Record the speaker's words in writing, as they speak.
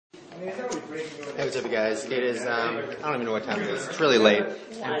Hey, what's up, you guys? It is, I don't even know what time it is. It's really late.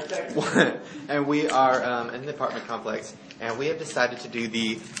 And we are in the apartment complex, and we have decided to do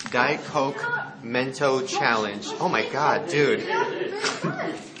the Diet Coke Mentos Challenge. Oh my god, dude.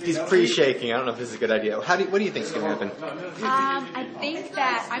 He's pre-shaking. I don't know if this is a good idea. What do you think is going to happen? I think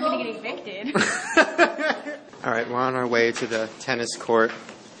that I'm going to get evicted. Alright, we're on our way to the tennis court.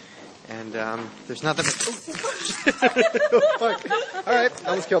 And there's nothing. Oh, fuck. Alright, I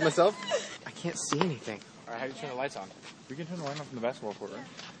almost killed myself. I can't see anything. Alright, how do you turn the lights on? We can turn the light on from the basketball court, right?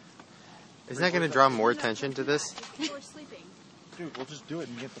 Isn't that going to draw more attention to this? People are sleeping. Dude, we'll just do it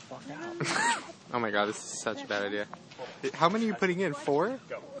and get the fuck out. Oh my god, this is such a bad idea. How many are you putting in? 4?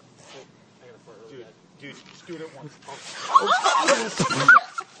 Go. Dude, just do it at once.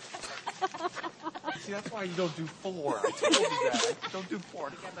 See, that's why you don't do 4. I told you that. Don't do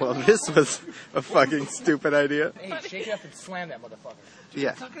 4. Well, this was a fucking stupid idea. Hey, shake it up and slam that motherfucker.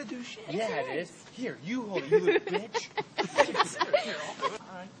 Yeah. It's not gonna do shit. Yeah, it is. Here, you hold it, you little bitch. Here,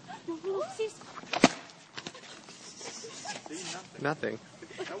 alright. Nothing.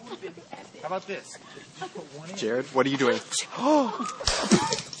 How about this? Just put one in. Jared, what are you doing?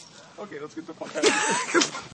 Okay, let's get the fuck out of here.